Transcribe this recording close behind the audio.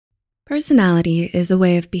Personality is a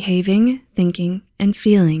way of behaving, thinking, and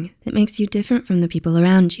feeling that makes you different from the people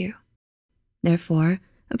around you. Therefore,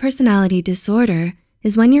 a personality disorder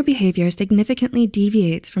is when your behavior significantly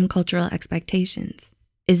deviates from cultural expectations,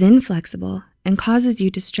 is inflexible, and causes you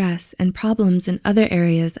distress and problems in other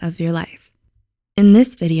areas of your life. In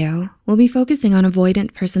this video, we'll be focusing on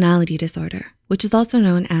avoidant personality disorder, which is also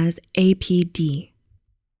known as APD.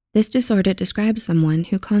 This disorder describes someone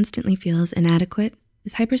who constantly feels inadequate,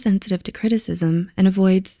 is hypersensitive to criticism, and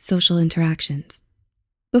avoids social interactions.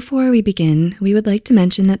 Before we begin, we would like to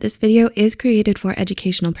mention that this video is created for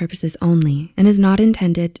educational purposes only and is not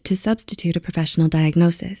intended to substitute a professional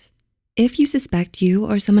diagnosis. If you suspect you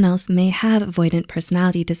or someone else may have avoidant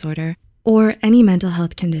personality disorder or any mental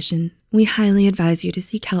health condition, we highly advise you to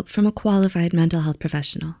seek help from a qualified mental health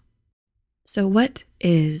professional. So what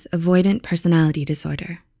is avoidant personality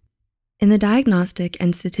disorder? In the Diagnostic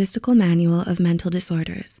and Statistical Manual of Mental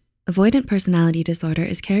Disorders, avoidant personality disorder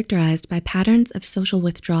is characterized by patterns of social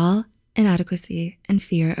withdrawal, inadequacy, and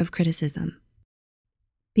fear of criticism.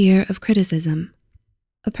 Fear of criticism.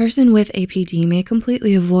 A person with APD may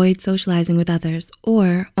completely avoid socializing with others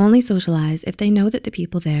or only socialize if they know that the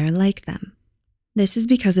people there like them. This is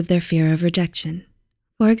because of their fear of rejection.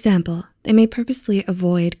 For example, they may purposely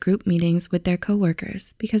avoid group meetings with their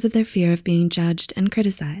coworkers because of their fear of being judged and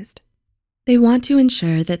criticized. They want to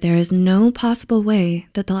ensure that there is no possible way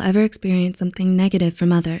that they'll ever experience something negative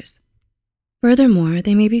from others. Furthermore,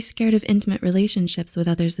 they may be scared of intimate relationships with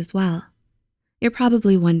others as well. You're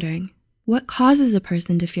probably wondering, what causes a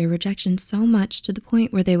person to fear rejection so much to the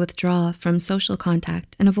point where they withdraw from social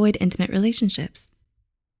contact and avoid intimate relationships?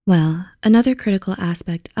 Well, another critical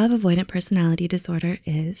aspect of avoidant personality disorder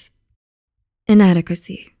is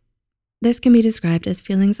inadequacy. This can be described as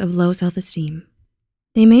feelings of low self-esteem.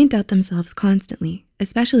 They may doubt themselves constantly,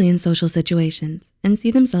 especially in social situations, and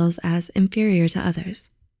see themselves as inferior to others.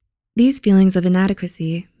 These feelings of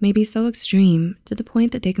inadequacy may be so extreme to the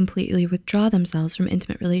point that they completely withdraw themselves from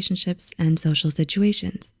intimate relationships and social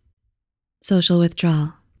situations. Social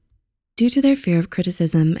withdrawal. Due to their fear of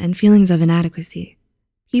criticism and feelings of inadequacy,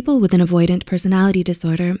 people with an avoidant personality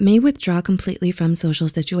disorder may withdraw completely from social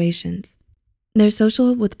situations. Their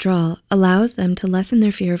social withdrawal allows them to lessen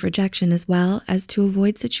their fear of rejection as well as to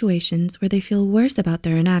avoid situations where they feel worse about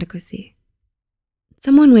their inadequacy.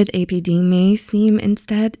 Someone with APD may seem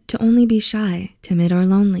instead to only be shy, timid, or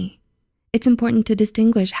lonely. It's important to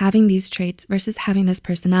distinguish having these traits versus having this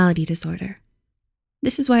personality disorder.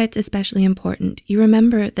 This is why it's especially important you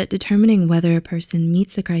remember that determining whether a person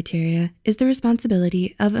meets the criteria is the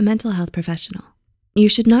responsibility of a mental health professional. You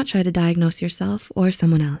should not try to diagnose yourself or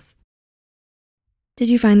someone else. Did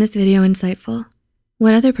you find this video insightful?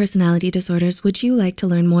 What other personality disorders would you like to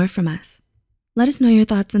learn more from us? Let us know your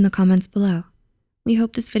thoughts in the comments below. We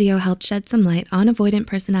hope this video helped shed some light on avoidant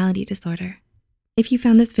personality disorder. If you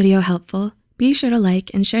found this video helpful, be sure to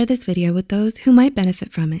like and share this video with those who might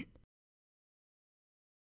benefit from it.